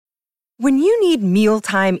When you need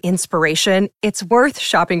mealtime inspiration, it's worth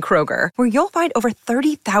shopping Kroger, where you'll find over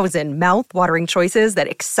 30,000 mouth-watering choices that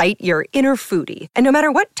excite your inner foodie. And no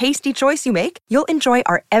matter what tasty choice you make, you'll enjoy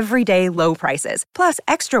our everyday low prices, plus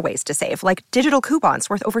extra ways to save, like digital coupons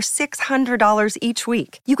worth over $600 each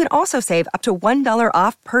week. You can also save up to $1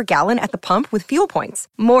 off per gallon at the pump with fuel points.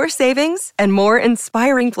 More savings and more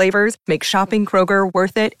inspiring flavors make shopping Kroger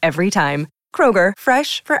worth it every time. Kroger,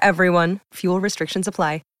 fresh for everyone. Fuel restrictions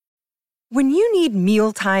apply. When you need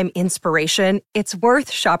mealtime inspiration, it's worth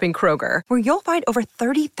shopping Kroger, where you'll find over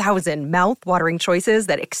 30,000 mouth-watering choices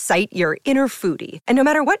that excite your inner foodie. And no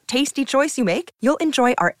matter what tasty choice you make, you'll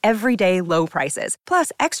enjoy our everyday low prices,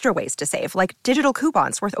 plus extra ways to save, like digital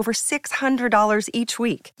coupons worth over $600 each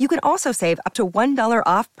week. You can also save up to $1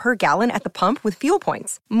 off per gallon at the pump with fuel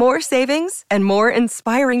points. More savings and more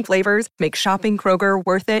inspiring flavors make shopping Kroger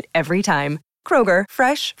worth it every time. Kroger,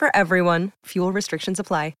 fresh for everyone. Fuel restrictions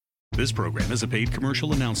apply. This program is a paid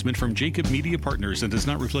commercial announcement from Jacob Media Partners and does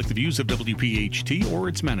not reflect the views of WPHT or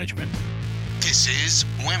its management. This is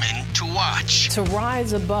Women to Watch. To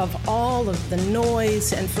rise above all of the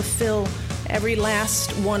noise and fulfill every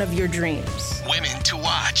last one of your dreams. Women to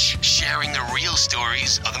Watch, sharing the real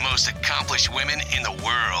stories of the most accomplished women in the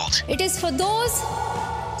world. It is for those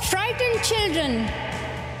frightened children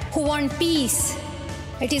who want peace.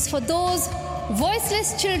 It is for those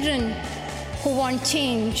voiceless children who want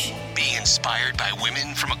change. Be inspired by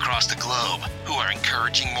women from across the globe who are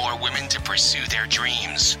encouraging more women to pursue their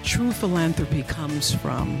dreams. True philanthropy comes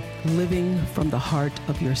from living from the heart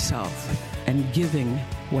of yourself and giving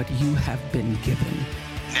what you have been given.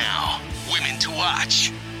 Now, Women to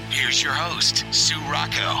Watch. Here's your host, Sue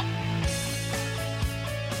Rocco.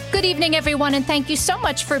 Good evening, everyone, and thank you so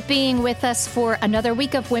much for being with us for another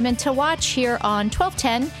week of Women to Watch here on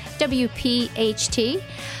 1210 WPHT.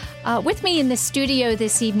 With me in the studio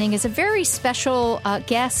this evening is a very special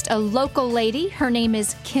guest, a local lady. Her name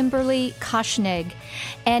is Kimberly Koschnig.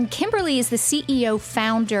 And Kimberly is the CEO,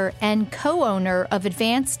 founder, and co-owner of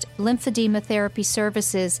Advanced Lymphedema Therapy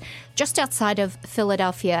Services just outside of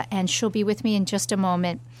Philadelphia, and she'll be with me in just a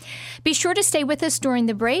moment. Be sure to stay with us during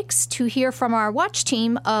the breaks to hear from our watch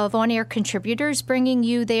team of on-air contributors, bringing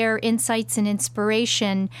you their insights and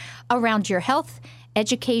inspiration around your health,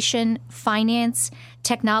 education, finance,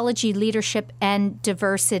 technology, leadership, and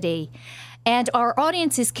diversity. And our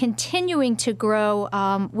audience is continuing to grow.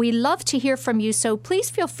 We love to hear from you, so please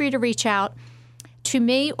feel free to reach out to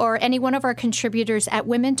me or any one of our contributors at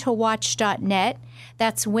womentowatch.net.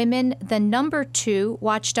 That's women, the number 2,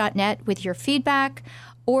 watch.net, with your feedback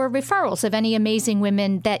or referrals of any amazing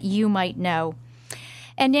women that you might know.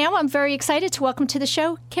 And now I'm very excited to welcome to the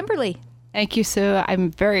show Kimberly. Thank you, Sue. I'm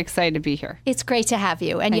very excited to be here. It's great to have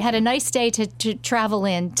you. And you had a nice day to travel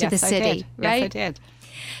in to the city, right? Yes, I did.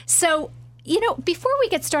 So, before we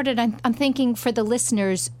get started, I'm thinking for the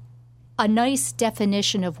listeners, a nice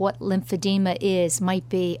definition of what lymphedema is might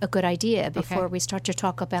be a good idea before we start to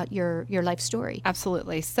talk about your life story.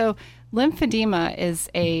 Absolutely. So lymphedema is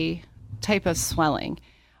a type of swelling.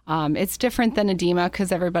 It's different than edema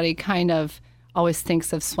because everybody kind of always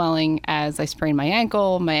thinks of swelling as I sprained my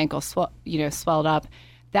ankle swelled up.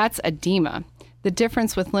 That's edema. The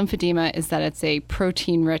difference with lymphedema is that it's a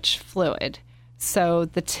protein-rich fluid. So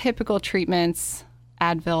the typical treatments,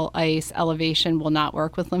 Advil, ice, elevation, will not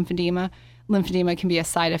work with lymphedema. Lymphedema can be a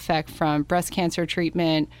side effect from breast cancer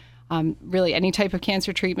treatment, really any type of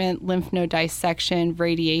cancer treatment, lymph node dissection,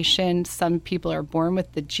 radiation. Some people are born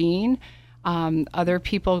with the gene. Other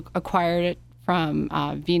people acquired it from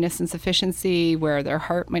venous insufficiency, where their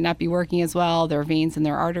heart might not be working as well, their veins and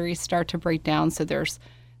their arteries start to break down. So there's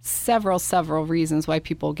several reasons why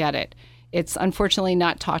people get it. It's unfortunately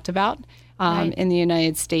not talked about in the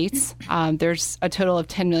United States. There's a total of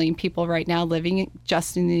 10 million people right now living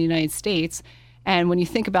just in the United States. And when you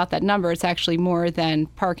think about that number, it's actually more than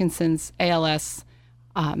Parkinson's, ALS,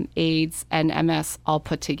 AIDS, and MS all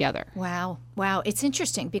put together. Wow. It's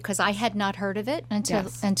interesting because I had not heard of it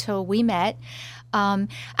until we met.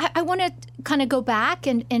 I want to kind of go back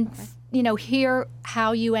and hear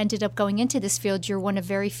how you ended up going into this field. You're one of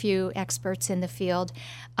very few experts in the field,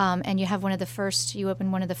 and you opened one of the first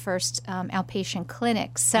outpatient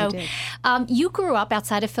clinics. So you grew up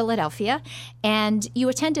outside of Philadelphia, and you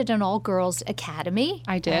attended an all-girls academy.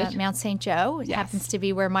 I did. Mount St. Joe. It happens to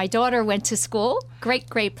be where my daughter went to school.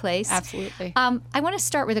 Great place. Absolutely. I want to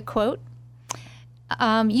start with a quote.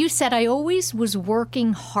 You said, "I always was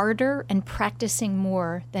working harder and practicing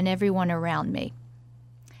more than everyone around me."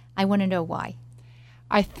 I want to know why.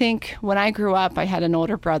 I think when I grew up, I had an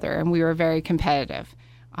older brother, and we were very competitive.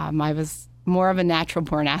 I was more of a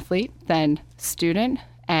natural-born athlete than student,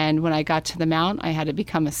 And when I got to the Mount, I had to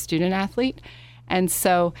become a student athlete. And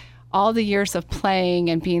so all the years of playing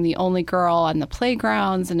and being the only girl on the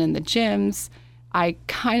playgrounds and in the gyms, I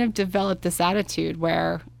kind of developed this attitude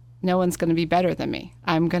where no one's going to be better than me.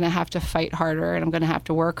 I'm going to have to fight harder and I'm going to have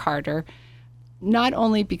to work harder. Not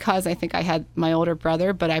only because I think I had my older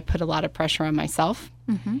brother, but I put a lot of pressure on myself.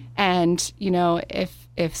 Mm-hmm. And, you know,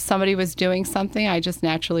 if somebody was doing something, I just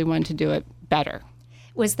naturally wanted to do it better.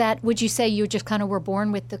 Was that, would you say you just kind of were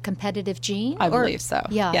born with the competitive gene? I believe so.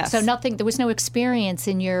 Yeah. Yes. So there was no experience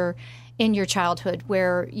in your childhood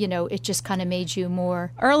where, you know, it just kind of made you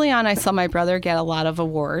more. Early on, I saw my brother get a lot of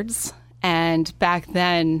awards. And back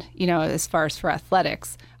then, you know, as far as for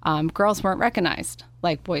athletics, girls weren't recognized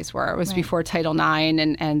like boys were. It was before Title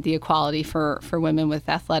IX and the equality for women with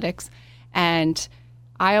athletics. And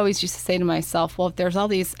I always used to say to myself, well, if there's all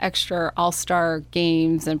these extra all-star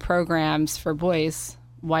games and programs for boys,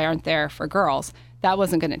 why aren't there for girls? That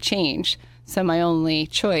wasn't going to change. So my only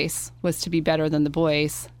choice was to be better than the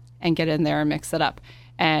boys and get in there and mix it up.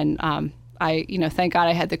 And I, you know, thank God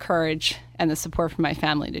I had the courage and the support from my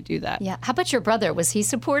family to do that. Yeah. How about your brother? Was he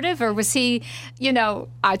supportive, or was he, you know?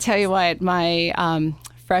 I tell you what, my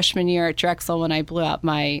freshman year at Drexel, when I blew out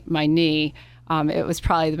my knee, it was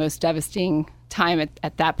probably the most devastating time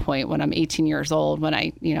at that point when I'm 18 years old, when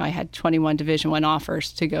I had 21 Division I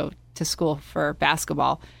offers to go to school for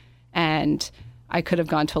basketball. And I could have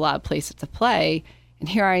gone to a lot of places to play. And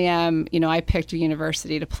here I am, you know, I picked a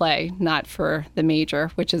university to play, not for the major,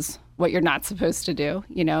 which is what you're not supposed to do,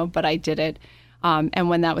 you know, but I did it. And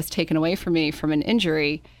when that was taken away from me from an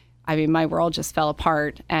injury, I mean, my world just fell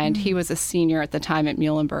apart. And he was a senior at the time at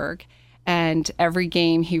Muhlenberg. And every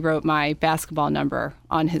game he wrote my basketball number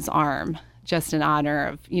on his arm, just in honor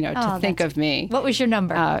of, you know, to think of me. What was your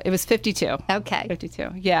number? It was 52. Okay.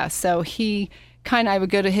 52. Yeah. So I would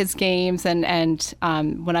go to his games, and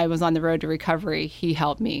when I was on the road to recovery, he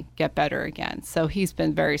helped me get better again. So he's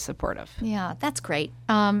been very supportive. Yeah, that's great.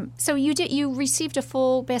 So you received a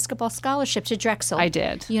full basketball scholarship to Drexel. I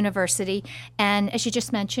did. University. And as you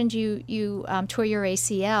just mentioned, you tore your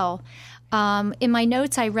ACL. In my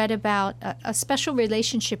notes, I read about a special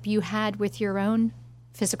relationship you had with your own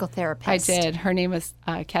physical therapist. I did. Her name was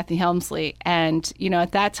Kathy Helmsley. And, you know,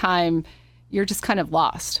 at that time, you're just kind of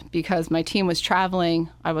lost because my team was traveling.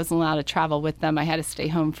 I wasn't allowed to travel with them. I had to stay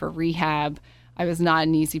home for rehab. I was not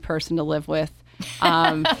an easy person to live with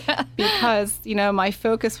because, you know, my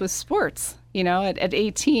focus was sports. You know, at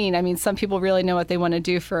 18, I mean, some people really know what they want to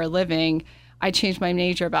do for a living. I changed my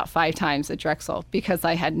major about 5 times at Drexel because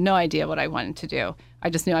I had no idea what I wanted to do. I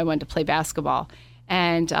just knew I wanted to play basketball.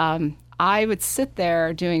 And I would sit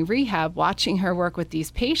there doing rehab, watching her work with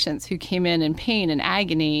these patients who came in pain and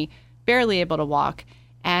agony, barely able to walk.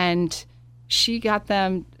 And she got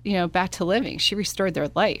them, you know, back to living. She restored their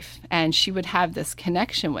life. And she would have this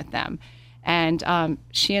connection with them. And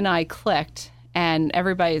she and I clicked. And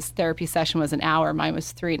everybody's therapy session was an hour. Mine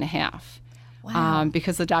was 3.5. Wow.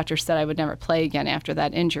 Because the doctor said I would never play again after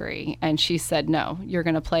that injury. And she said, no, you're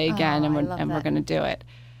going to play again, and we're going to do it.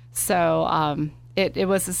 So it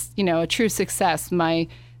was, you know, a true success.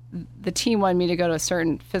 The team wanted me to go to a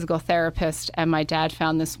certain physical therapist, and my dad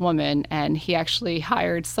found this woman, and he actually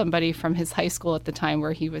hired somebody from his high school at the time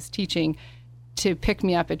where he was teaching to pick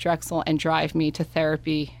me up at Drexel and drive me to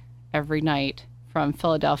therapy every night from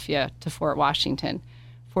Philadelphia to Fort Washington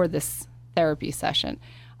for this therapy session.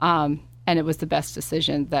 And it was the best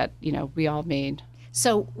decision that, you know, we all made.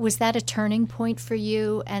 So was that a turning point for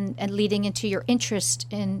you and leading into your interest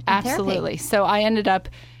in Absolutely. therapy? So I ended up,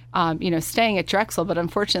 you know, staying at Drexel, but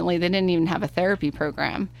unfortunately they didn't even have a therapy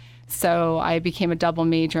program. So I became a double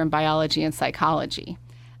major in biology and psychology.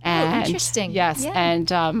 And, interesting. Yes. Yeah.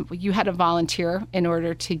 And you had to volunteer in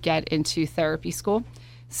order to get into therapy school.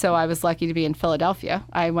 So I was lucky to be in Philadelphia.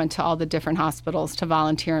 I went to all the different hospitals to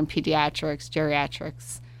volunteer in pediatrics,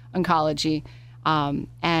 geriatrics, oncology.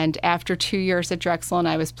 And after 2 years at Drexel and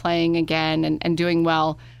I was playing again and doing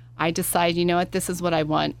well, I decided, you know what, this is what I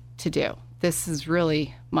want to do. This is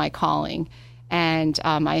really my calling. And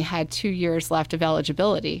I had 2 years left of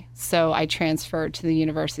eligibility. So I transferred to the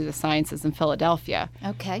University of the Sciences in Philadelphia.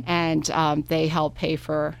 Okay. And they helped pay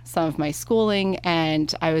for some of my schooling,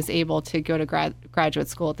 and I was able to go to graduate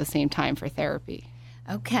school at the same time for therapy.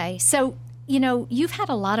 Okay. So, you know, you've had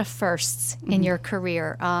a lot of firsts in your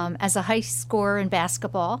career. As a high scorer in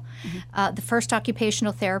basketball, the first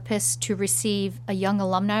occupational therapist to receive a Young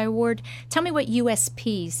Alumni Award. Tell me what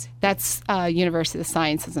USPs. That's University of the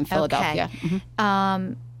Sciences in Philadelphia. Okay.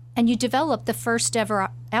 And you developed the first ever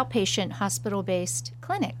outpatient hospital-based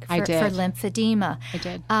clinic for lymphedema. I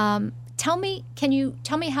did. Can you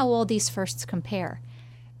tell me how all these firsts compare?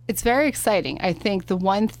 It's very exciting. I think the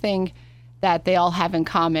one thing that they all have in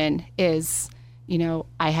common is,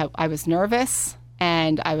 I was nervous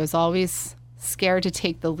and I was always scared to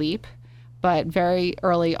take the leap. But very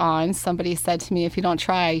early on, somebody said to me, if you don't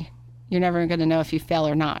try, you're never going to know if you fail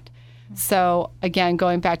or not. So again,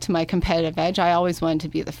 going back to my competitive edge, I always wanted to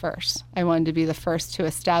be the first. I wanted to be the first to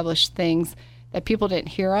establish things that people didn't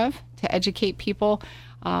hear of, to educate people.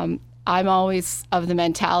 I'm always of the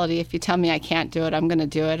mentality, if you tell me I can't do it, I'm going to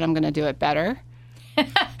do it. I'm going to do it better.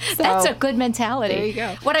 That's a good mentality. There you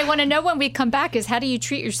go. What I want to know when we come back is, how do you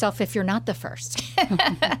treat yourself if you're not the first?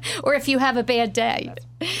 Or if you have a bad day?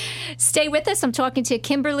 Stay with us. I'm talking to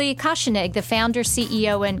Kimberly Koschenig, the founder,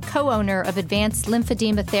 CEO, and co-owner of Advanced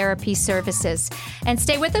Lymphedema Therapy Services. And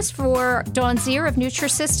stay with us for Dawn Zier of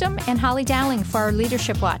Nutrisystem and Holly Dowling for our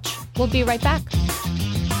Leadership Watch. We'll be right back.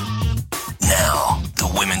 Now,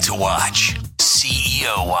 the Women to Watch,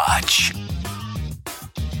 CEO Watch.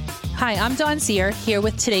 Hi, I'm Dawn Zier, here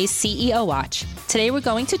with today's CEO Watch. Today we're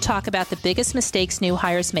going to talk about the biggest mistakes new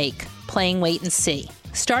hires make, playing wait and see.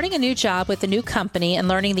 Starting a new job with a new company and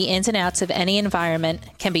learning the ins and outs of any environment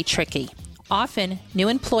can be tricky. Often, new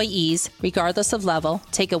employees, regardless of level,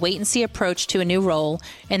 take a wait-and-see approach to a new role,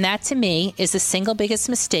 and that, to me, is the single biggest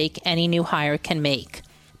mistake any new hire can make.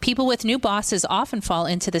 People with new bosses often fall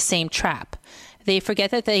into the same trap. They forget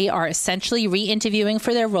that they are essentially re-interviewing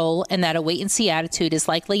for their role and that a wait-and-see attitude is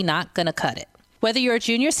likely not going to cut it. Whether you're a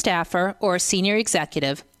junior staffer or a senior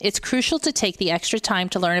executive, it's crucial to take the extra time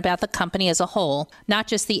to learn about the company as a whole, not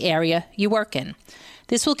just the area you work in.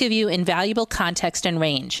 This will give you invaluable context and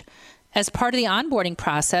range. As part of the onboarding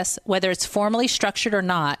process, whether it's formally structured or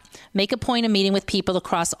not, make a point of meeting with people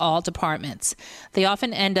across all departments. They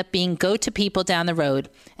often end up being go-to people down the road.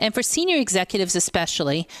 And for senior executives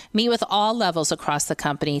especially, meet with all levels across the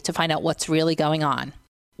company to find out what's really going on.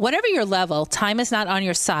 Whatever your level, time is not on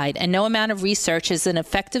your side, and no amount of research is an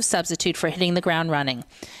effective substitute for hitting the ground running.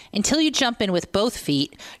 Until you jump in with both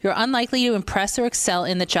feet, you're unlikely to impress or excel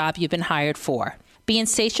in the job you've been hired for. Be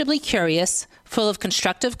insatiably curious, full of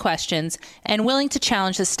constructive questions, and willing to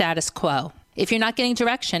challenge the status quo. If you're not getting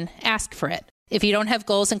direction, ask for it. If you don't have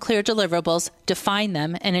goals and clear deliverables, define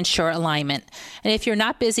them and ensure alignment. And if you're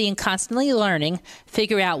not busy and constantly learning,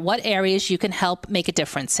 figure out what areas you can help make a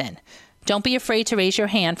difference in. Don't be afraid to raise your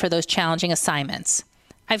hand for those challenging assignments.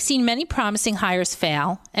 I've seen many promising hires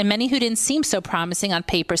fail, and many who didn't seem so promising on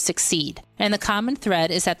paper succeed. And the common thread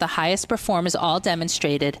is that the highest performers all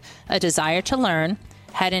demonstrated a desire to learn,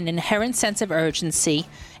 had an inherent sense of urgency,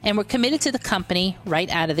 and were committed to the company right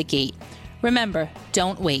out of the gate. Remember,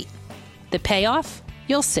 don't wait. The payoff?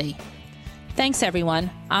 You'll see. Thanks,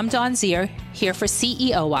 everyone. I'm Dawn Zier, here for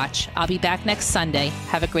CEO Watch. I'll be back next Sunday.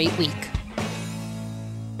 Have a great week.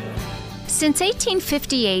 Since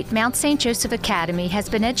 1858, Mount St. Joseph Academy has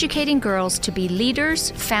been educating girls to be leaders,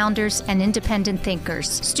 founders, and independent thinkers.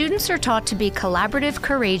 Students are taught to be collaborative,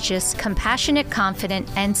 courageous, compassionate, confident,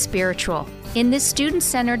 and spiritual. In this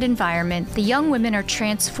student-centered environment, the young women are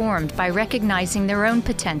transformed by recognizing their own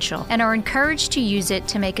potential and are encouraged to use it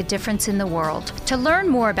to make a difference in the world. To learn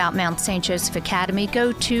more about Mount St. Joseph Academy,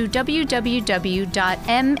 go to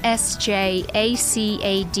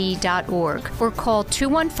www.msjacad.org or call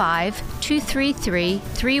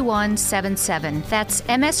 215-233-3177. That's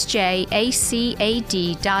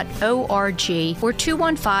msjacad.org or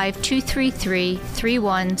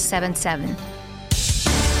 215-233-3177.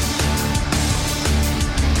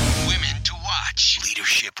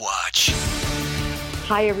 Leadership Watch.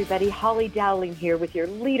 Hi, everybody. Holly Dowling here with your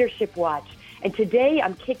Leadership Watch. And today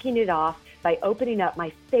I'm kicking it off by opening up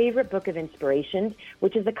my favorite book of inspirations,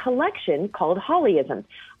 which is a collection called Hollyisms.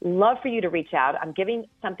 Love for you to reach out. I'm giving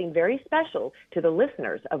something very special to the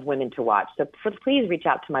listeners of Women to Watch. So please reach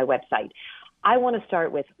out to my website. I want to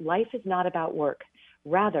start with, life is not about work.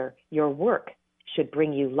 Rather, your work should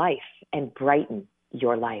bring you life and brighten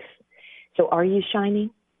your life. So are you shining?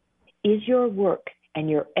 Is your work and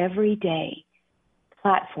your everyday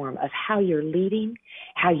platform of how you're leading,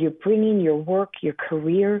 how you're bringing your work, your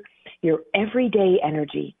career, your everyday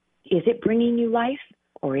energy, is it bringing you life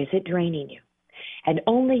or is it draining you? And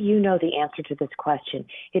only you know the answer to this question.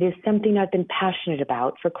 It is something I've been passionate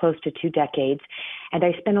about for close to 2 decades, and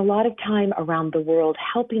I spend a lot of time around the world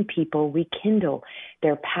helping people rekindle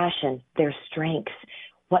their passion, their strengths,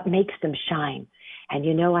 what makes them shine. And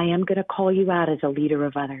you know, I am going to call you out as a leader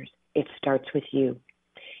of others. It starts with you.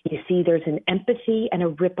 You see, there's an empathy and a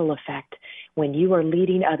ripple effect when you are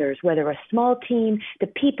leading others, whether a small team, the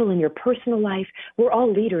people in your personal life. We're all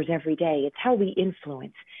leaders every day. It's how we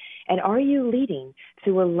influence. And are you leading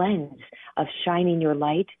through a lens of shining your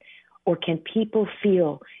light, or can people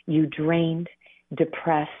feel you drained,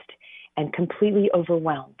 depressed, and completely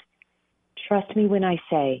overwhelmed. Trust me when I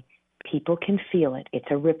say people can feel it. It's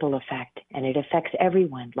a ripple effect, and it affects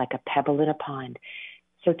everyone like a pebble in a pond.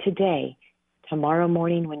 So today, tomorrow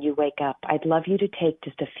morning when you wake up, I'd love you to take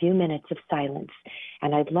just a few minutes of silence,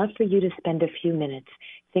 and I'd love for you to spend a few minutes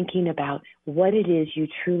thinking about what it is you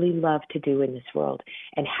truly love to do in this world,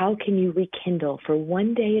 and how can you rekindle for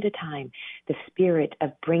one day at a time the spirit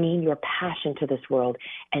of bringing your passion to this world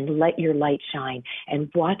and let your light shine and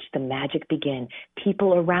watch the magic begin.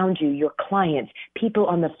 People around you, your clients, people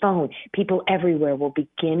on the phone, people everywhere will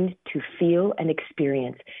begin to feel and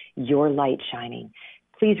experience your light shining.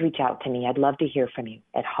 Please reach out to me. I'd love to hear from you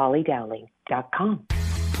at hollydowling.com.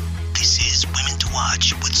 This is Women to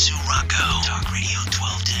Watch with Sue Rocco. Talk Radio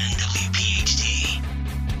 1210 WPHT.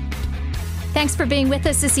 Thanks for being with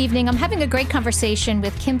us this evening. I'm having a great conversation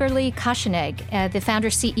with Kimberly Koschenig, the founder,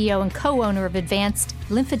 CEO, and co-owner of Advanced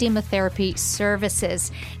Lymphedema Therapy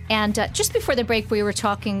Services. And just before the break, we were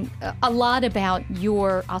talking a lot about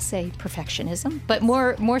your, I'll say, perfectionism, but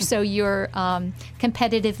more so your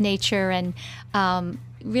competitive nature, and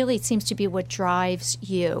really it seems to be what drives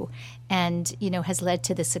you and, has led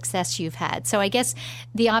to the success you've had. So I guess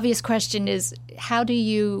the obvious question is, how do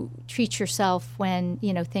you treat yourself when,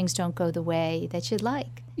 things don't go the way that you'd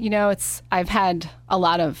like? I've had a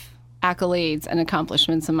lot of accolades and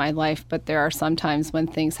accomplishments in my life, but there are some times when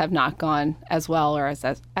things have not gone as well or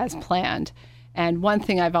as planned. And one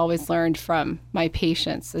thing I've always learned from my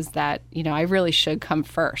patients is that, I really should come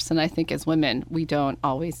first. And I think as women, we don't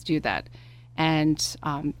always do that. And,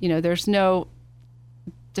 there's no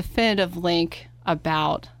definitive link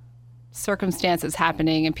about circumstances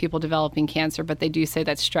happening and people developing cancer, but they do say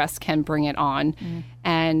that stress can bring it on.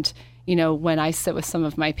 And, when I sit with some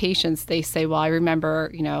of my patients, they say, well, I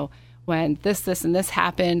remember, when this, and this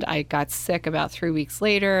happened, I got sick about 3 weeks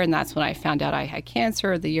later, and that's when I found out I had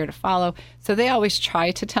cancer the year to follow. So they always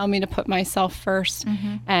try to tell me to put myself first.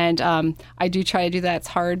 And I do try to do that. It's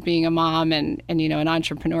hard being a mom and an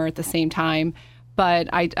entrepreneur at the same time. But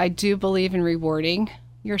I do believe in rewarding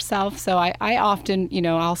yourself. So I often,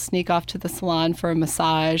 I'll sneak off to the salon for a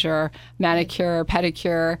massage or manicure or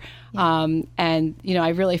pedicure. And, I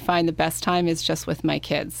really find the best time is just with my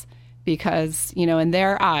kids. Because, in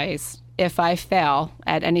their eyes, if I fail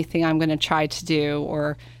at anything I'm going to try to do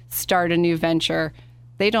or start a new venture,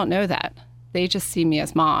 they don't know that. They just see me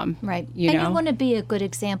as mom. Right. And you want to be a good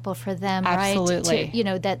example for them, Absolutely.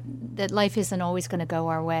 right? That life isn't always going to go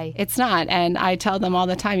our way. It's not. And I tell them all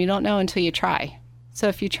the time, you don't know until you try. So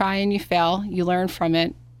if you try and you fail, you learn from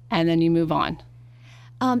it, and then you move on.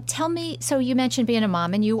 Tell me, so you mentioned being a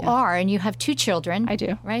mom, and you are, and you have 2 children. I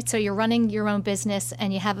do. Right? So you're running your own business,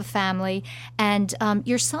 and you have a family, and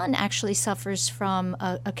your son actually suffers from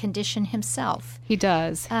a condition himself. He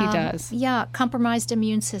does. He does. Yeah, compromised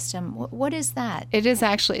immune system. What is that? It is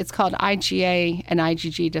actually, it's called IgA and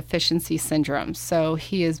IgG deficiency syndrome. So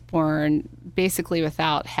he is born basically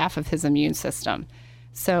without half of his immune system.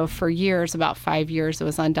 So for years, about 5 years, it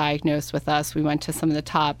was undiagnosed with us. We went to some of the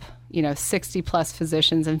top 60 plus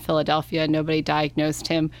physicians in Philadelphia. Nobody diagnosed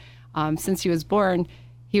him. Since he was born,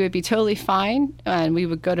 he would be totally fine, and we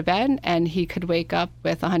would go to bed, and he could wake up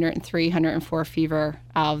with 103, 104 fever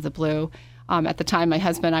out of the blue. At the time, my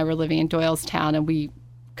husband and I were living in Doylestown, and we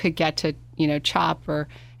could get to, CHOP or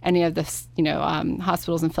any of the,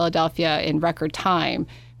 hospitals in Philadelphia in record time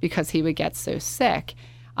because he would get so sick.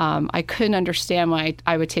 I couldn't understand why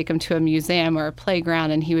I would take him to a museum or a playground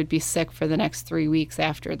and he would be sick for the next 3 weeks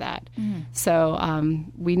after that. So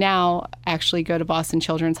we now actually go to Boston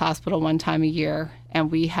Children's Hospital one time a year, and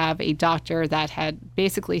we have a doctor that had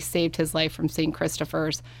basically saved his life from St.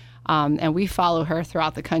 Christopher's. And we follow her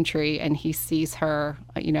throughout the country, and he sees her,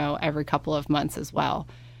 every couple of months as well.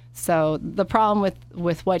 So the problem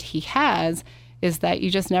with what he has is that you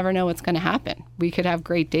just never know what's going to happen. We could have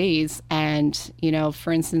great days. And,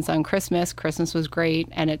 for instance, on Christmas was great.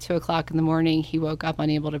 And at 2 o'clock in the morning, he woke up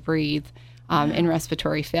unable to breathe in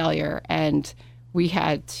respiratory failure. And we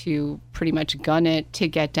had to pretty much gun it to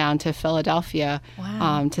get down to Philadelphia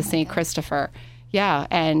to St. Christopher. Yeah.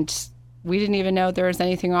 And we didn't even know there was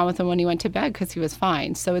anything wrong with him when he went to bed because he was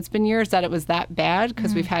fine. So it's been years that it was that bad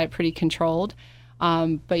because we've had it pretty controlled.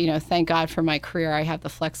 But, thank God for my career. I have the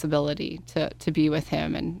flexibility to be with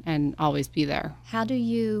him and always be there. How do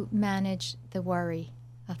you manage the worry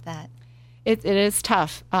of that? It is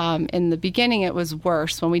tough. In the beginning, it was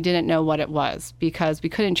worse when we didn't know what it was because we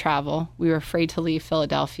couldn't travel. We were afraid to leave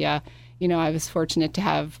Philadelphia. I was fortunate to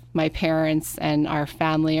have my parents and our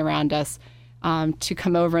family around us to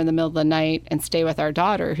come over in the middle of the night and stay with our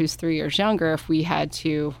daughter, who's 3 years younger, if we had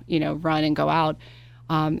to, run and go out.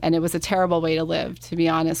 And it was a terrible way to live, to be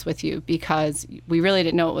honest with you, because we really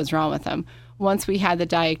didn't know what was wrong with him. Once we had the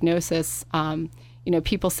diagnosis,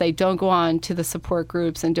 people say don't go on to the support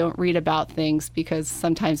groups and don't read about things because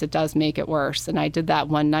sometimes it does make it worse. And I did that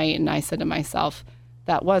one night, and I said to myself,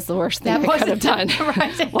 that was the worst thing I could have done.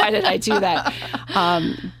 Right. Why did I do that?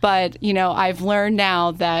 But I've learned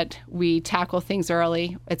now that we tackle things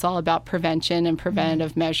early. It's all about prevention and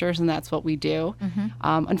preventative measures, and that's what we do.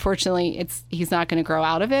 Unfortunately, he's not going to grow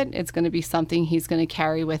out of it. It's going to be something he's going to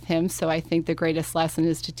carry with him. So I think the greatest lesson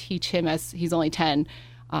is to teach him, as he's only 10.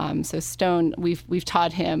 So Stone, we've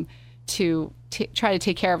taught him to try to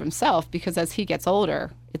take care of himself, because as he gets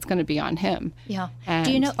older, it's going to be on him. Yeah. And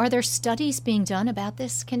do you know, are there studies being done about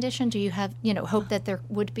this condition? Do you have, hope that there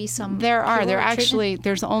would be some? There are. There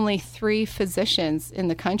there's only 3 physicians in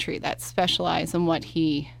the country that specialize in what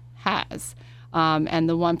he has. And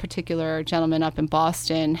the one particular gentleman up in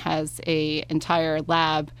Boston has an entire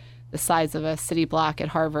lab the size of a city block at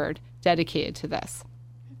Harvard dedicated to this.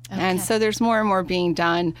 Okay. And so there's more and more being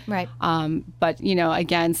done. Right. But,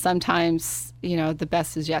 again, sometimes, the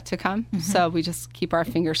best is yet to come. So we just keep our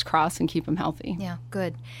fingers crossed and keep them healthy. Yeah,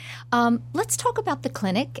 good. Let's talk about the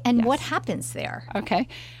clinic and what happens there. Okay.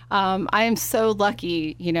 I am so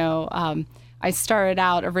lucky, I started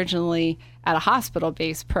out originally at a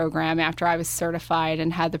hospital-based program after I was certified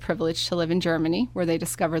and had the privilege to live in Germany, where they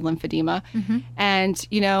discovered lymphedema. And,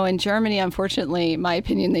 in Germany, unfortunately, in my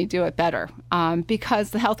opinion, they do it better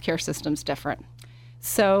because the healthcare system's different.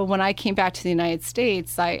 So when I came back to the United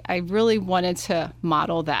States, I really wanted to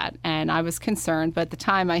model that. And I was concerned, but at the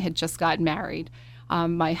time I had just gotten married.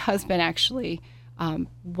 My husband actually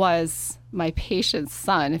was my patient's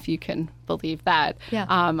son, if you can believe that. Yeah.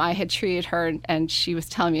 I had treated her, and she was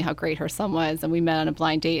telling me how great her son was, and we met on a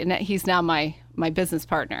blind date, and he's now my business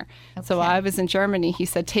partner. Okay. So while I was in Germany, he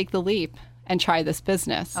said, take the leap and try this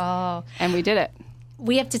business. Oh. And we did it.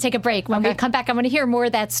 We have to take a break. When we come back, I want to hear more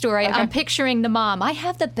of that story. Okay. I'm picturing the mom. I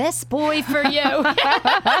have the best boy for you.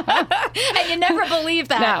 And you never believe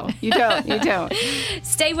that. No, you don't. You don't.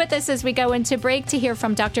 Stay with us as we go into break to hear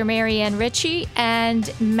from Dr. Marianne Ritchie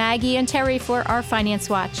and Maggie and Terry for our Finance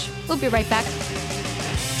Watch. We'll be right back.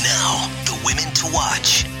 Now, the Women to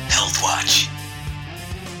Watch, Health Watch.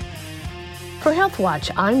 For Health Watch,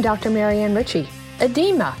 I'm Dr. Marianne Ritchie.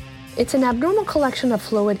 Edema. It's an abnormal collection of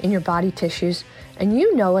fluid in your body tissues, and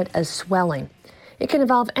you know it as swelling. It can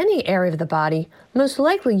involve any area of the body. Most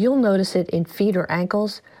likely you'll notice it in feet or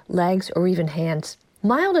ankles, legs, or even hands.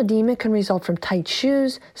 Mild edema can result from tight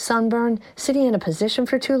shoes, sunburn, sitting in a position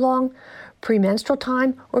for too long, premenstrual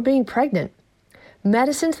time, or being pregnant.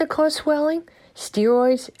 Medicines that cause swelling: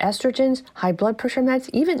 steroids, estrogens, high blood pressure meds,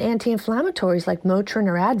 even anti-inflammatories like Motrin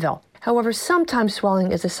or Advil. However, sometimes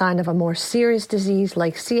swelling is a sign of a more serious disease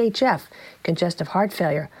like CHF, congestive heart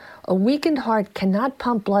failure. A weakened heart cannot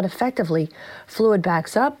pump blood effectively. Fluid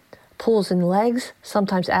backs up, pools in legs,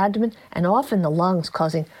 sometimes abdomen, and often the lungs,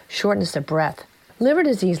 causing shortness of breath. Liver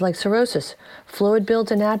disease like cirrhosis, fluid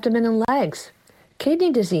builds in abdomen and legs.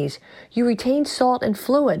 Kidney disease, you retain salt and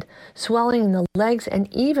fluid, swelling in the legs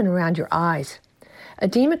and even around your eyes.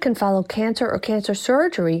 Edema can follow cancer or cancer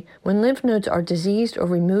surgery when lymph nodes are diseased or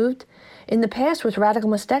removed. In the past, with radical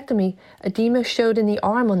mastectomy, edema showed in the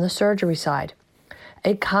arm on the surgery side.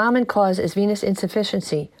 A common cause is venous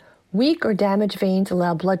insufficiency. Weak or damaged veins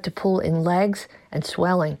allow blood to pool in legs and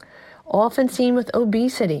swelling, often seen with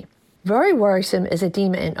obesity. Very worrisome is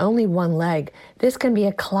edema in only one leg. This can be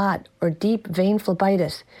a clot or deep vein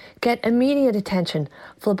phlebitis. Get immediate attention.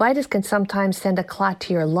 Phlebitis can sometimes send a clot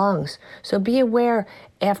to your lungs, so be aware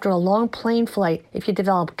after a long plane flight if you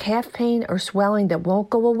develop calf pain or swelling that won't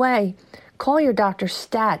go away. Call your doctor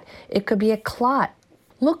stat. It could be a clot.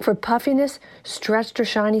 Look for puffiness, stretched or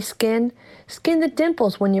shiny skin, skin that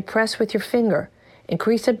dimples when you press with your finger,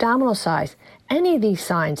 increased abdominal size. Any of these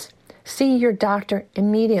signs, see your doctor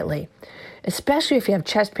immediately. Especially if you have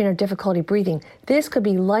chest pain or difficulty breathing, this could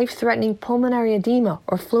be life-threatening pulmonary edema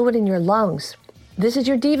or fluid in your lungs. This is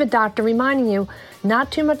your Diva Doctor reminding you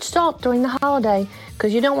not too much salt during the holiday,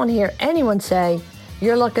 because you don't want to hear anyone say,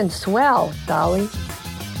 "You're looking swell, Dolly."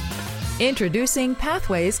 Introducing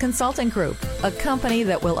Pathways Consulting Group, a company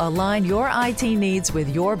that will align your IT needs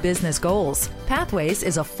with your business goals. Pathways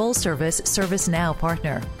is a full-service ServiceNow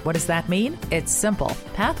partner. What does that mean? It's simple.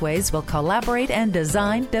 Pathways will collaborate and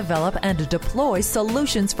design, develop, and deploy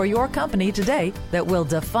solutions for your company today that will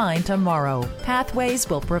define tomorrow. Pathways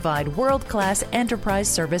will provide world-class enterprise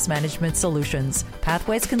service management solutions.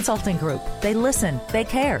 Pathways Consulting Group. They listen, they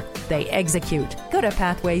care, they execute. Go to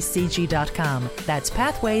pathwayscg.com. That's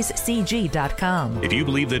pathwayscg.com. If you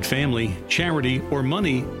believe that family, charity, charity, or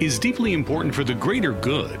money is deeply important for the greater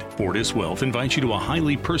good, Fortis Wealth invites you to a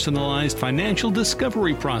highly personalized financial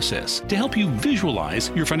discovery process to help you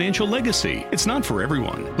visualize your financial legacy. It's not for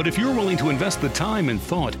everyone, but if you're willing to invest the time and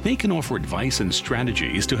thought, they can offer advice and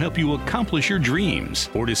strategies to help you accomplish your dreams.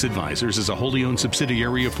 Fortis Advisors is a wholly owned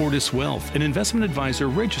subsidiary of Fortis Wealth, an investment advisor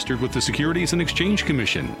registered with the Securities and Exchange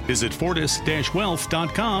Commission. Visit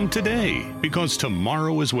fortis-wealth.com today, because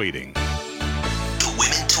tomorrow is waiting. The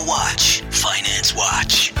Women to Watch Finance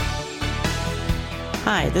Watch.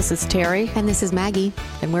 Hi, this is Terry. And this is Maggie.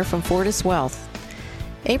 And we're from Fortis Wealth.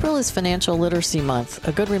 April is Financial Literacy Month,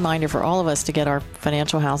 a good reminder for all of us to get our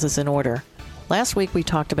financial houses in order. Last week we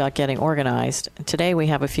talked about getting organized, and today we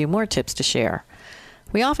have a few more tips to share.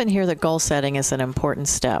 We often hear that goal setting is an important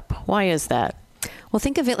step. Why is that? Well,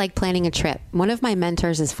 think of it like planning a trip. One of my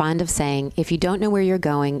mentors is fond of saying, if you don't know where you're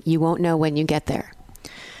going, you won't know when you get there.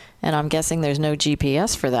 And I'm guessing there's no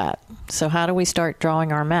GPS for that. So how do we start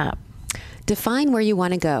drawing our map? Define where you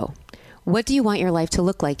want to go. What do you want your life to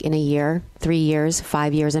look like in a year, 3 years,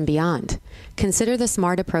 5 years, and beyond? Consider the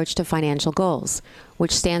SMART approach to financial goals,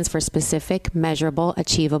 which stands for specific, measurable,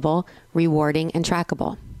 achievable, rewarding, and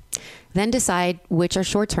trackable. Then decide which are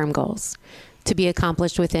short-term goals to be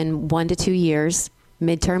accomplished within 1 to 2 years,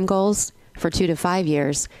 midterm goals for 2 to 5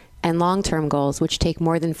 years, and long-term goals which take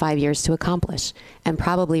more than 5 years to accomplish and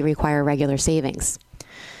probably require regular savings.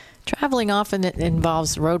 Traveling often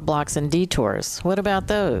involves roadblocks and detours. What about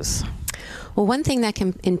those? Well, one thing that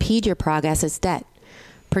can impede your progress is debt,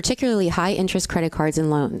 particularly high-interest credit cards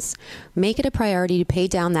and loans. Make it a priority to pay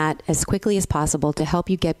down that as quickly as possible to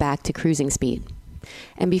help you get back to cruising speed.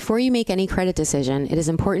 And before you make any credit decision, it is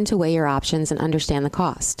important to weigh your options and understand the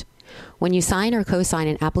cost. When you sign or co-sign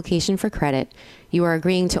an application for credit, you are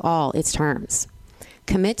agreeing to all its terms.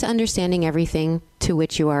 Commit to understanding everything to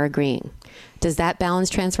which you are agreeing. Does that balance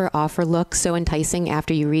transfer offer look so enticing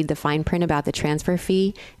after you read the fine print about the transfer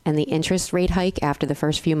fee and the interest rate hike after the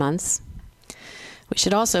first few months? We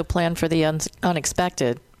should also plan for the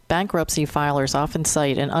unexpected. Bankruptcy filers often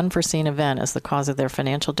cite an unforeseen event as the cause of their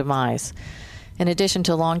financial demise. In addition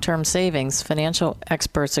to long-term savings, financial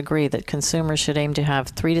experts agree that consumers should aim to have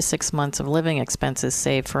 3 to 6 months of living expenses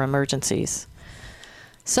saved for emergencies.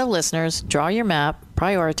 So listeners, draw your map,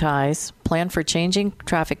 prioritize, plan for changing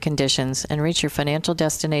traffic conditions, and reach your financial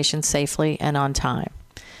destination safely and on time.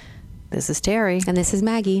 This is Terry. And this is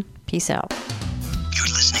Maggie. Peace out. You're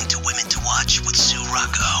listening to Women to Watch with Sue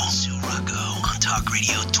Rocco. Sue Rocco on Talk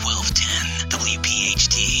Radio 1210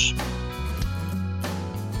 WPHT.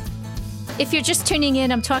 If you're just tuning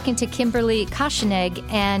in, I'm talking to Kimberly Koschenegg,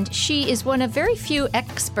 and she is one of very few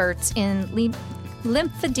experts in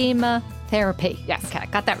lymphedema therapy. Yes, okay,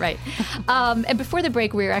 got that right. And before the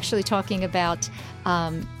break, we were actually talking about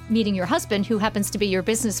meeting your husband, who happens to be your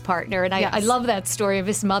business partner. And I love that story of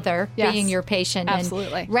his mother being your patient.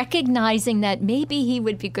 Absolutely. And recognizing that maybe he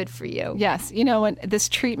would be good for you. Yes. You know, when this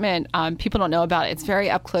treatment, people don't know about it. It's very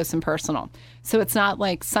up close and personal. So it's not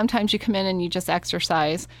like sometimes you come in and you just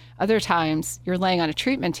exercise. Other times you're laying on a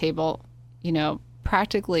treatment table, you know,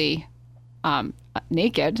 practically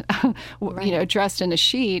naked, you know, dressed in a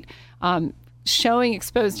sheet, showing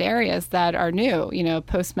exposed areas that are new, you know,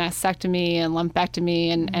 post-mastectomy and lumpectomy.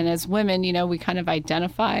 And as women, you know, we kind of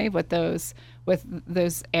identify with those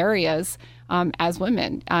areas as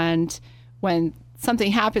women. And when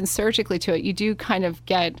something happens surgically to it, you do kind of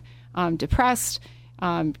get depressed.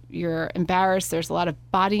 You're embarrassed. There's a lot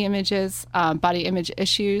of body image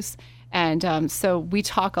issues. And so we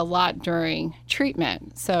talk a lot during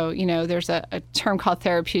treatment. So, you know, there's a term called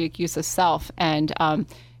therapeutic use of self. And,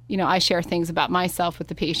 you know, I share things about myself with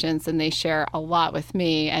the patients, and they share a lot with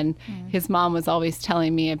me. And his mom was always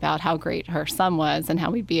telling me about how great her son was and how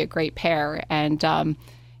we'd be a great pair. And,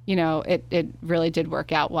 you know, it really did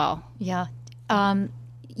work out well. Yeah.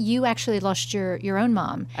 You actually lost your own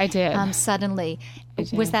mom. I did. Suddenly.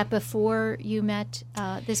 Was that before you met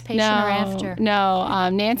this patient or after? No.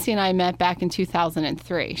 Nancy and I met back in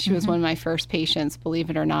 2003. She was one of my first patients, believe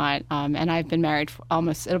it or not. And I've been married for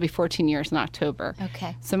it'll be 14 years in October.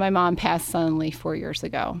 Okay. So my mom passed suddenly 4 years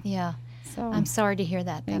ago. Yeah. So I'm sorry to hear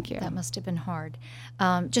that. Thank you. That must have been hard.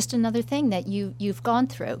 Just another thing that you've gone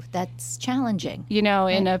through that's challenging. You know,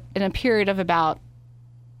 right? in a period of about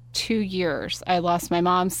 2 years, I lost my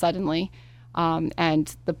mom suddenly.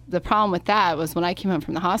 And the problem with that was when I came home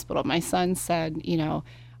from the hospital, my son said, you know,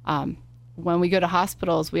 when we go to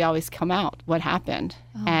hospitals, we always come out. What happened?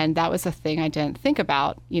 Oh. And that was a thing I didn't think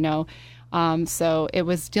about, you know. So it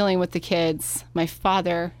was dealing with the kids. My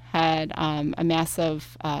father had a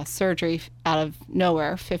massive surgery out of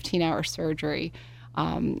nowhere, 15-hour surgery,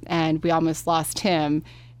 and we almost lost him.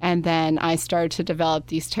 And then I started to develop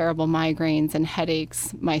these terrible migraines and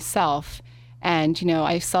headaches myself. And,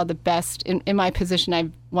 I saw the best in my position. I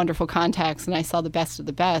have wonderful contacts, and I saw the best of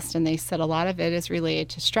the best. And they said a lot of it is related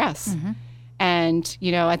to stress. Mm-hmm. And,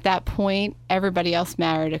 at that point, everybody else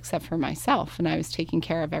mattered except for myself. And I was taking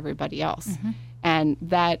care of everybody else. Mm-hmm. And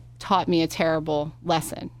that taught me a terrible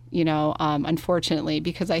lesson, unfortunately,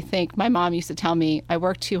 because I think my mom used to tell me I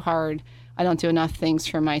work too hard. I don't do enough things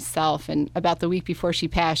for myself. And about the week before she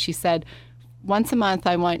passed, she said, once a month,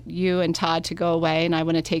 I want you and Todd to go away, and I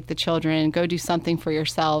want to take the children and go do something for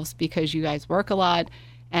yourselves because you guys work a lot,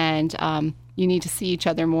 and you need to see each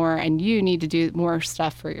other more, and you need to do more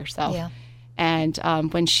stuff for yourself. Yeah.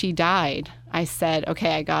 And when she died, I said,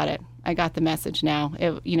 okay, I got it. I got the message now.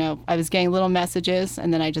 I was getting little messages,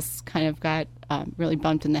 and then I just kind of got really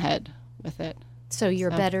bumped in the head with it. So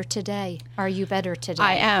you're better today. Are you better today?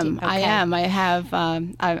 I am. Okay. I am. I have.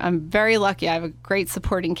 I'm very lucky. I have a great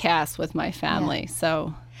supporting cast with my family. Yeah.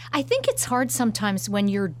 So I think it's hard sometimes when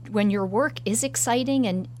your work is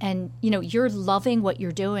exciting and you're loving what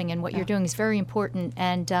you're doing, and what you're doing is very important,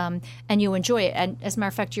 and you enjoy it. And as a matter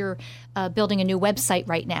of fact, you're building a new website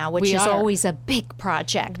right now, which is always a big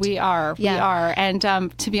project. We are. And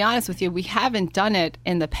to be honest with you, we haven't done it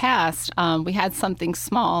in the past. We had something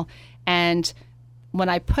small, and when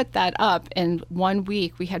I put that up in 1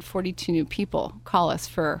 week, we had 42 new people call us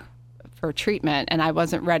for treatment, and I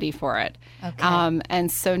wasn't ready for it. Okay. And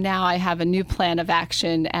so now I have a new plan of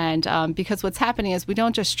action, and because what's happening is we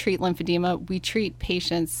don't just treat lymphedema, we treat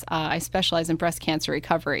patients. I specialize in breast cancer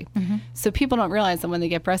recovery. Mm-hmm. So people don't realize that when they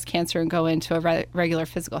get breast cancer and go into a regular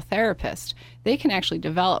physical therapist, they can actually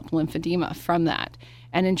develop lymphedema from that.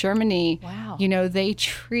 And in Germany, they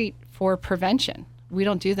treat for prevention. We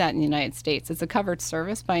don't do that in the United States. It's a covered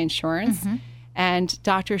service by insurance, mm-hmm. and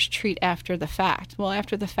doctors treat after the fact. Well,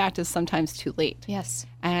 after the fact is sometimes too late. Yes.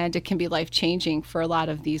 And it can be life-changing for a lot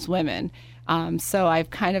of these women. So I've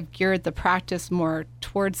kind of geared the practice more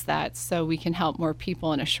towards that so we can help more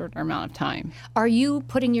people in a shorter amount of time. Are you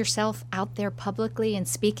putting yourself out there publicly and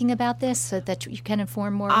speaking about this so that you can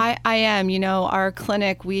inform more? I am. Our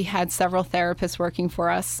clinic, we had several therapists working for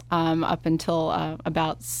us up until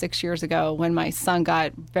about 6 years ago when my son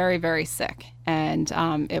got very, very sick. And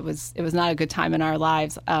it was not a good time in our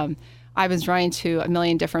lives. I was running to a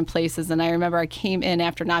million different places, and I remember I came in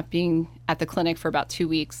after not being at the clinic for about 2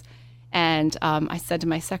 weeks. And I said to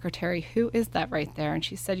my secretary, who is that right there? And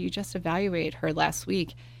she said, you just evaluated her last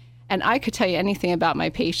week. And I could tell you anything about my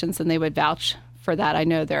patients, and they would vouch for that. I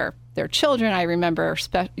know their children. I remember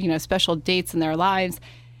special dates in their lives.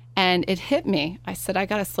 And it hit me. I said, I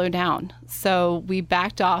got to slow down. So we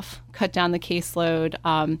backed off, cut down the caseload.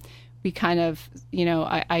 We kind of,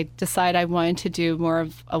 I decided I wanted to do more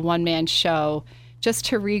of a one-man show just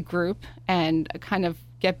to regroup and kind of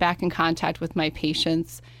get back in contact with my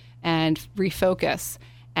patients and refocus.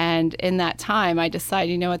 And in that time, I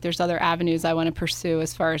decided, there's other avenues I want to pursue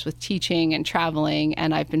as far as with teaching and traveling,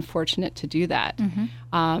 and I've been fortunate to do that.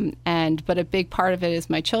 Mm-hmm. But a big part of it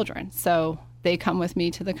is my children. So they come with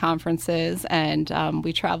me to the conferences, and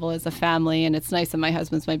we travel as a family, and it's nice that my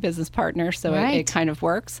husband's my business partner, so it kind of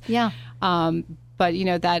works. Yeah. But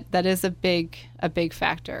that is a big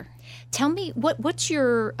factor. Tell me, what's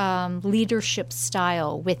your leadership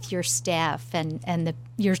style with your staff and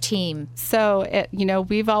your team? So,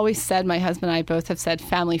 we've always said, my husband and I both have said,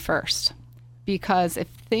 family first. Because if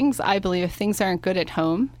things aren't good at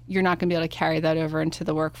home, you're not going to be able to carry that over into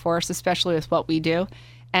the workforce, especially with what we do.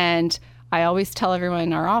 And I always tell everyone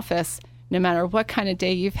in our office, no matter what kind of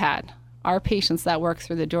day you've had, our patients that work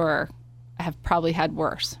through the door have probably had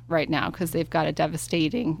worse right now because they've got a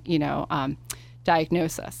devastating,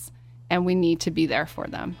 diagnosis. And we need to be there for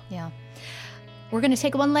them. Yeah. We're going to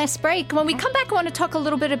take one last break. When we come back, I want to talk a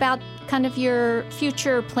little bit about kind of your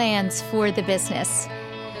future plans for the business.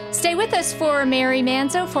 Stay with us for Mary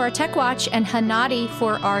Manzo for our Tech Watch and Hanadi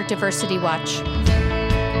for our Diversity Watch.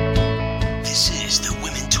 This is the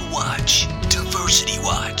Women to Watch, Diversity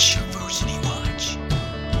Watch. Diversity Watch.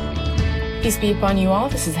 Peace be upon you all.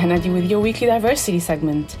 This is Hanadi with your weekly diversity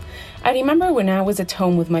segment. I remember when I was at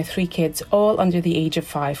home with my 3 kids, all under the age of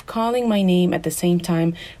 5, calling my name at the same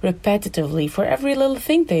time repetitively for every little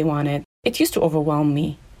thing they wanted. It used to overwhelm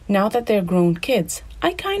me. Now that they're grown kids,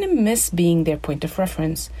 I kind of miss being their point of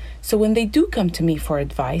reference. So when they do come to me for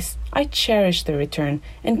advice, I cherish the return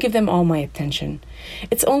and give them all my attention.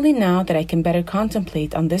 It's only now that I can better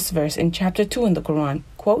contemplate on this verse in chapter 2 in the Quran.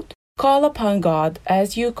 Quote, "Call upon God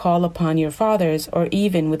as you call upon your fathers, or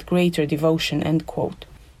even with greater devotion." End quote.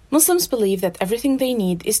 Muslims believe that everything they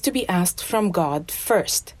need is to be asked from God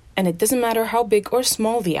first, and it doesn't matter how big or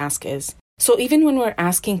small the ask is. So even when we're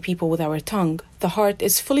asking people with our tongue, the heart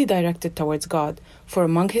is fully directed towards God, for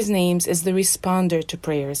among his names is the responder to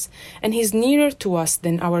prayers, and he's nearer to us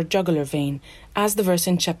than our jugular vein, as the verse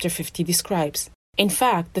in chapter 50 describes. In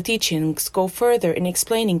fact, the teachings go further in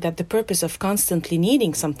explaining that the purpose of constantly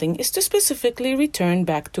needing something is to specifically return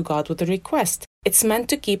back to God with a request. It's meant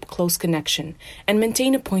to keep close connection and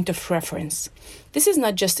maintain a point of reference. This is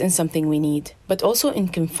not just in something we need, but also in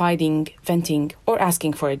confiding, venting, or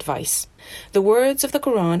asking for advice. The words of the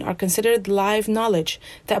Quran are considered live knowledge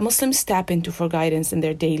that Muslims tap into for guidance in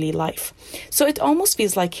their daily life. So it almost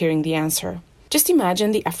feels like hearing the answer. Just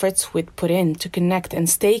imagine the efforts we'd put in to connect and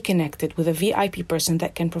stay connected with a VIP person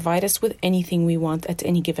that can provide us with anything we want at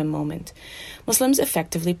any given moment. Muslims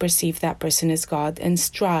effectively perceive that person as God and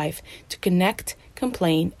strive to connect,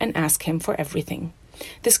 complain, and ask him for everything.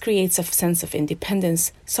 This creates a sense of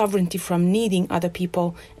independence, sovereignty from needing other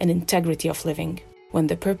people, and integrity of living. When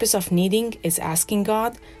the purpose of needing is asking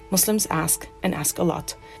God, Muslims ask and ask a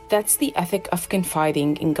lot. That's the ethic of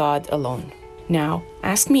confiding in God alone. Now,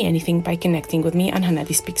 ask me anything by connecting with me on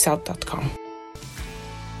HanadiSpeaksOut.com.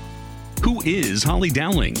 Who is Holly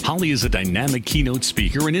Dowling? Holly is a dynamic keynote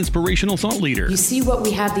speaker and inspirational thought leader. You see what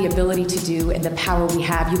we have the ability to do and the power we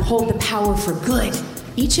have. You hold the power for good.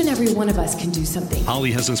 Each and every one of us can do something.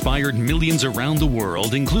 Holly has inspired millions around the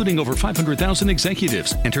world, including over 500,000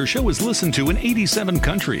 executives, and her show is listened to in 87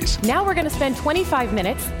 countries. Now we're going to spend 25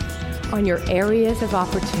 minutes on your areas of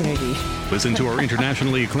opportunity. Listen to our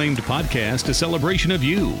internationally acclaimed podcast, A Celebration of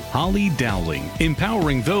You. Holly Dowling,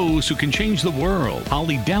 empowering those who can change the world.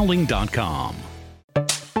 HollyDowling.com.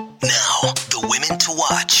 Now, the women to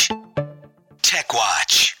watch. Tech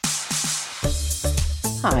Watch.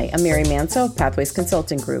 Hi, I'm Mary Manso of Pathways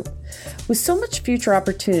Consulting Group. With so much future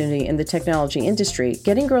opportunity in the technology industry,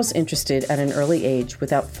 getting girls interested at an early age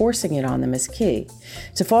without forcing it on them is key.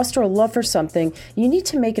 To foster a love for something, you need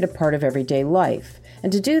to make it a part of everyday life.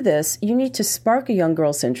 And to do this, you need to spark a young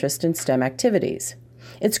girl's interest in STEM activities.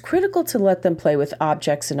 It's critical to let them play with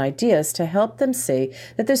objects and ideas to help them see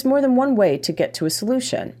that there's more than one way to get to a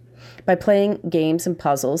solution. By playing games and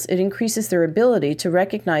puzzles, it increases their ability to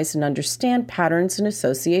recognize and understand patterns and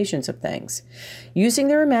associations of things. Using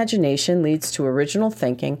their imagination leads to original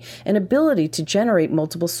thinking and ability to generate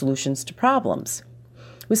multiple solutions to problems.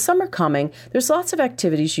 With summer coming, there's lots of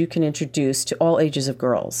activities you can introduce to all ages of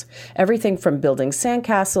girls. Everything from building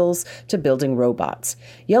sandcastles to building robots.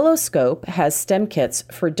 Yellow Scope has STEM kits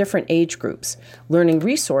for different age groups. Learning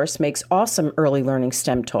Resource makes awesome early learning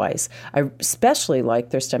STEM toys. I especially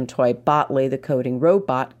like their STEM toy Botley, the coding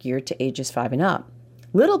robot, geared to ages 5 and up.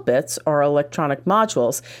 Little Bits are electronic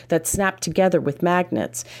modules that snap together with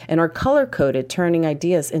magnets and are color-coded, turning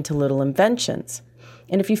ideas into little inventions.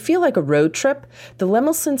 And if you feel like a road trip, the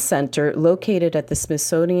Lemelson Center, located at the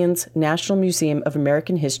Smithsonian's National Museum of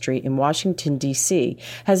American History in Washington, D.C.,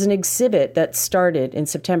 has an exhibit that started in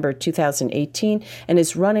September 2018 and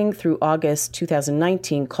is running through August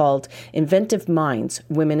 2019 called Inventive Minds,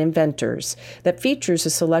 Women Inventors, that features a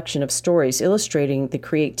selection of stories illustrating the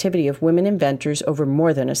creativity of women inventors over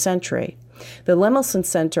more than a century. The Lemelson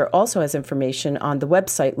Center also has information on the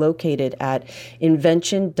website located at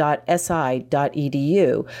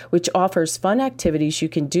invention.si.edu, which offers fun activities you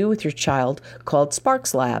can do with your child called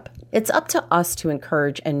Sparks Lab. It's up to us to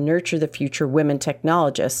encourage and nurture the future women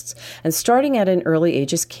technologists, and starting at an early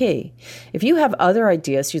age is key. If you have other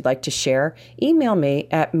ideas you'd like to share, email me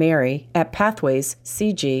at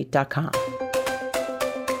mary@pathwayscg.com.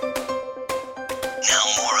 Now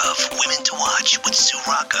more of Women to Watch with Sue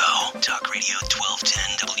Rocco. Talk Radio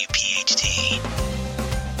 1210 WPHT.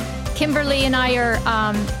 Kimberly and I are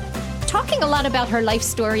talking a lot about her life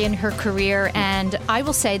story and her career, and I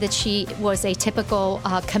will say that she was a typical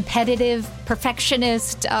competitive,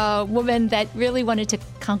 perfectionist woman that really wanted to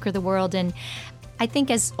conquer the world. And I think,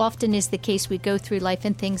 as often is the case, we go through life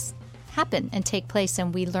and things happen and take place,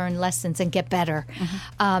 and we learn lessons and get better.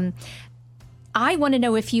 Mm-hmm. I want to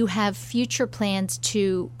know if you have future plans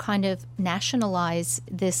to kind of nationalize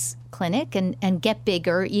this clinic and get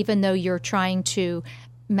bigger, even though you're trying to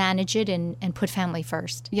manage it and put family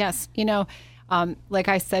first. Yes. You know, like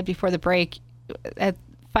I said before the break,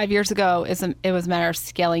 5 years ago, it was a matter of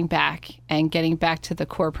scaling back and getting back to the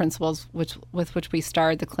core principles with which we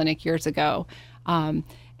started the clinic years ago.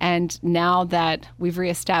 And now that we've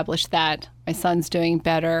reestablished that, my son's doing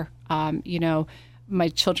better, my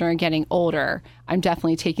children are getting older, I'm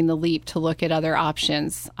definitely taking the leap to look at other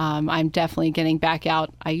options. I'm definitely getting back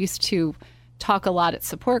out. I used to talk a lot at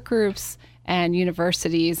support groups and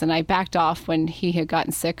universities, and I backed off when he had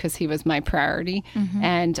gotten sick because he was my priority. Mm-hmm.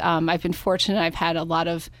 And I've been fortunate. I've had a lot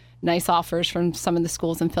of nice offers from some of the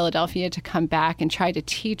schools in Philadelphia to come back and try to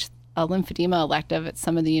teach a lymphedema elective at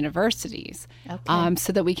some of the universities,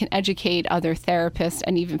 so that we can educate other therapists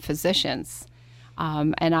and even physicians.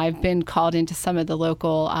 And I've been called into some of the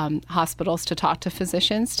local hospitals to talk to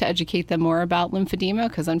physicians to educate them more about lymphedema,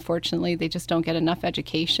 because unfortunately they just don't get enough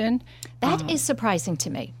education. That is surprising to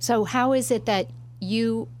me. So how is it that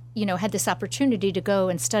you had this opportunity to go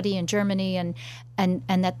and study in Germany, and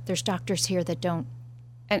that there's doctors here that don't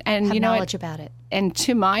have knowledge about it? And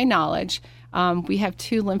to my knowledge, we have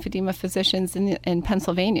 2 lymphedema physicians in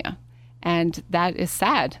Pennsylvania. And that is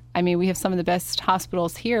sad. I mean, we have some of the best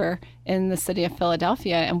hospitals here in the city of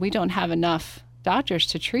Philadelphia, and we don't have enough doctors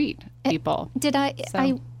to treat people.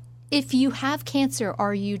 If you have cancer,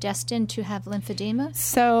 are you destined to have lymphedema?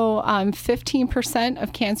 So 15%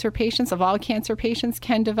 of cancer patients, of all cancer patients,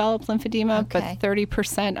 can develop lymphedema, but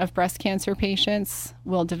 30% of breast cancer patients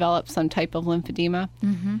will develop some type of lymphedema.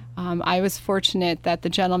 I was fortunate that the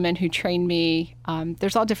gentleman who trained me,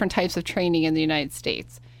 there's all different types of training in the United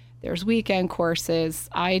States. There's weekend courses.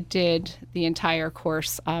 I did the entire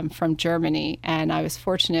course from Germany, and I was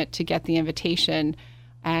fortunate to get the invitation,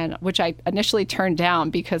 and which I initially turned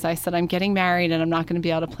down because I said, I'm getting married and I'm not going to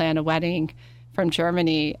be able to plan a wedding from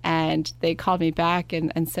Germany. And they called me back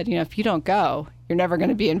and said, if you don't go, you're never going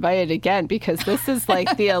to be invited again, because this is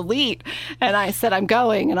like the elite. And I said, I'm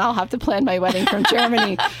going, and I'll have to plan my wedding from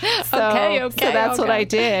Germany. So that's what I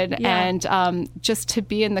did. Yeah. And just to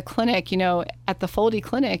be in the clinic, at the Foldy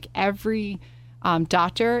Clinic, every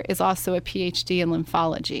doctor is also a PhD in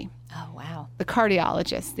lymphology. Oh, wow. The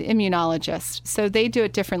cardiologist, the immunologist. So they do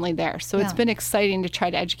it differently there. So it's been exciting to try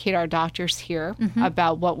to educate our doctors here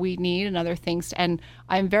about what we need and other things. And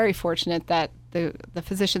I'm very fortunate that the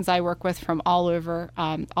physicians I work with from all over,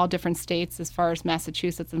 all different states, as far as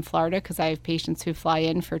Massachusetts and Florida, because I have patients who fly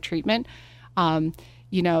in for treatment,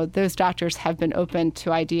 those doctors have been open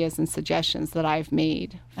to ideas and suggestions that I've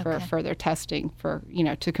made for further testing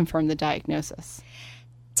to confirm the diagnosis.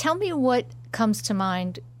 Tell me what comes to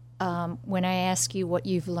mind when I ask you what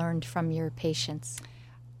you've learned from your patients.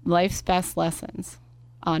 Life's best lessons.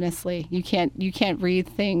 Honestly, you can't read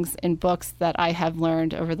things in books that I have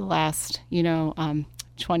learned over the last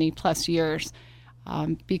 20 plus years,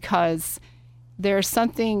 because there's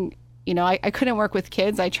something. I couldn't work with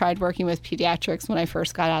kids. I tried working with pediatrics when I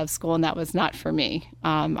first got out of school, and that was not for me.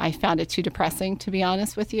 I found it too depressing, to be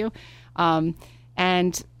honest with you.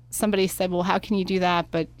 And somebody said, well, how can you do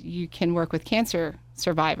that? But you can work with cancer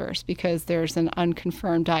survivors, because there's an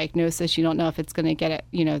unconfirmed diagnosis. You don't know if it's going to get it,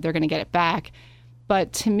 they're going to get it back.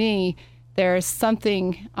 But to me, there's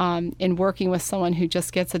something in working with someone who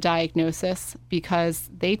just gets a diagnosis, because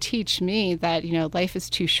they teach me that, life is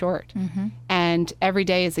too short and every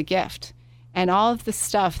day is a gift. And all of the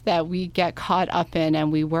stuff that we get caught up in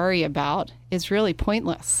and we worry about is really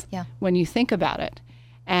pointless when you think about it.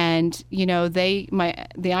 And,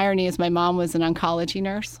 the irony is my mom was an oncology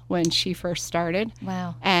nurse when she first started.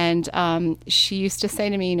 Wow. And she used to say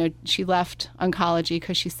to me, she left oncology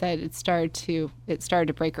because she said it started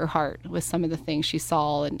to break her heart with some of the things she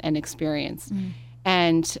saw and experienced.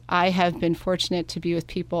 And I have been fortunate to be with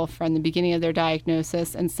people from the beginning of their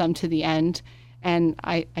diagnosis and some to the end. And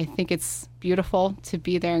I think it's beautiful to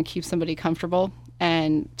be there and keep somebody comfortable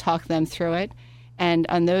and talk them through it. And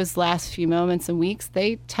on those last few moments and weeks,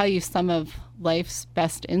 they tell you some of life's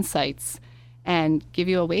best insights and give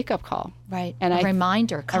you a wake-up call. Right. And a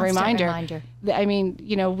reminder, constant reminder. I mean,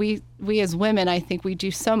 we as women, I think we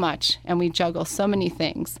do so much and we juggle so many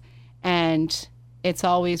things. And it's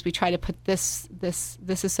always, we try to put this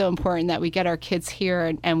is so important that we get our kids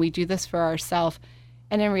here and we do this for ourselves.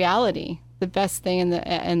 And in reality, the best thing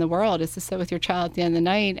in the world is to sit with your child at the end of the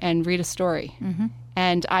night and read a story.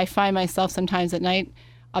 And I find myself sometimes at night,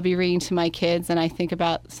 I'll be reading to my kids and I think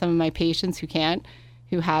about some of my patients who can't,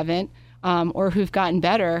 who haven't, or who've gotten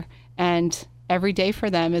better. And every day for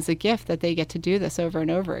them is a gift that they get to do this over and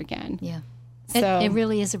over again. Yeah. So it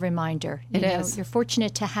really is a reminder. It is. You're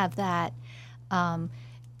fortunate to have that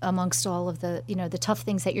amongst all of the, the tough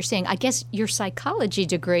things that you're seeing. I guess your psychology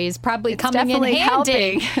degree is probably coming in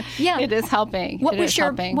handy. Helping. Yeah. It is helping. What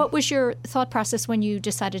was your thought process when you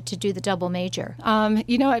decided to do the double major?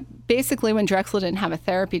 Basically when Drexel didn't have a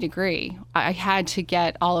therapy degree, I had to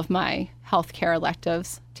get all of my healthcare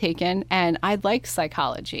electives taken, and I liked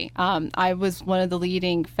psychology. I was one of the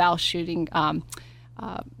leading foul shooting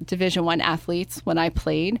Division I athletes when I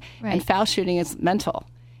played, and foul shooting is mental.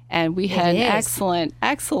 And we had excellent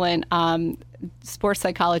sports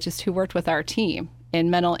psychologists who worked with our team in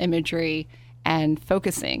mental imagery and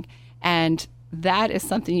focusing. And that is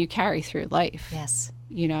something you carry through life. Yes.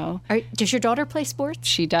 you know. Does your daughter play sports?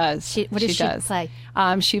 She does. What does she play?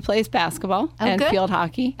 She plays basketball and good. field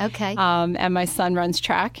hockey. Okay. And my son runs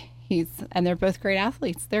track. And they're both great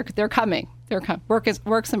athletes. They're coming.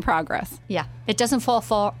 Works in progress. Yeah, it doesn't fall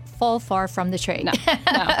far from the tree. No,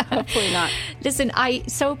 hopefully not. Listen, I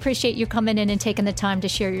so appreciate you coming in and taking the time to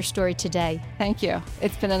share your story today. Thank you.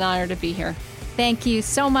 It's been an honor to be here. Thank you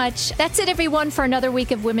so much. That's it, everyone, for another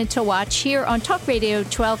week of Women to Watch here on Talk Radio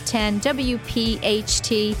 1210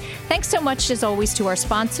 WPHT. Thanks so much, as always, to our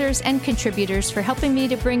sponsors and contributors for helping me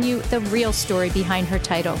to bring you the real story behind her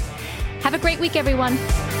title. Have a great week, everyone.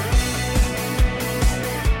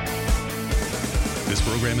 This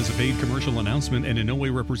program is a paid commercial announcement and in no way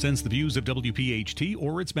represents the views of WPHT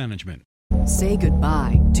or its management. Say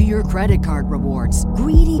goodbye to your credit card rewards.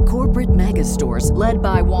 Greedy corporate mega stores, led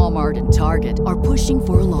by Walmart and Target, are pushing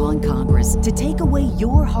for a law in Congress to take away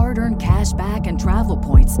your hard-earned cash back and travel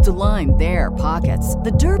points to line their pockets.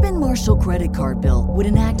 The Durbin-Marshall credit card bill would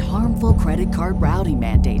enact harmful credit card routing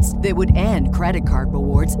mandates that would end credit card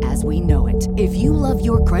rewards as we know it. If you love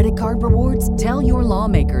your credit card rewards, tell your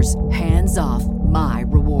lawmakers, hands off my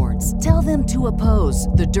rewards. Tell them to oppose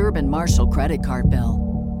the Durbin-Marshall credit card bill.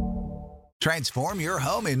 Transform your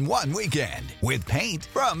home in one weekend with paint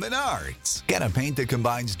from Menards. Get a paint that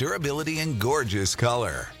combines durability and gorgeous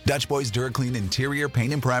color. Dutch Boys DuraClean Interior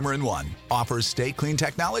Paint and Primer in One offers Stay Clean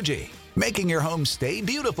technology, making your home stay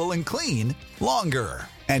beautiful and clean longer.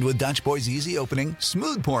 And with Dutch Boy's easy opening,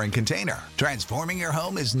 smooth pouring container, transforming your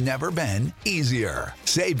home has never been easier.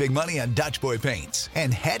 Save big money on Dutch Boy paints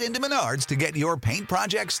and head into Menards to get your paint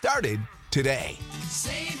project started today.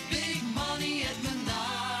 Save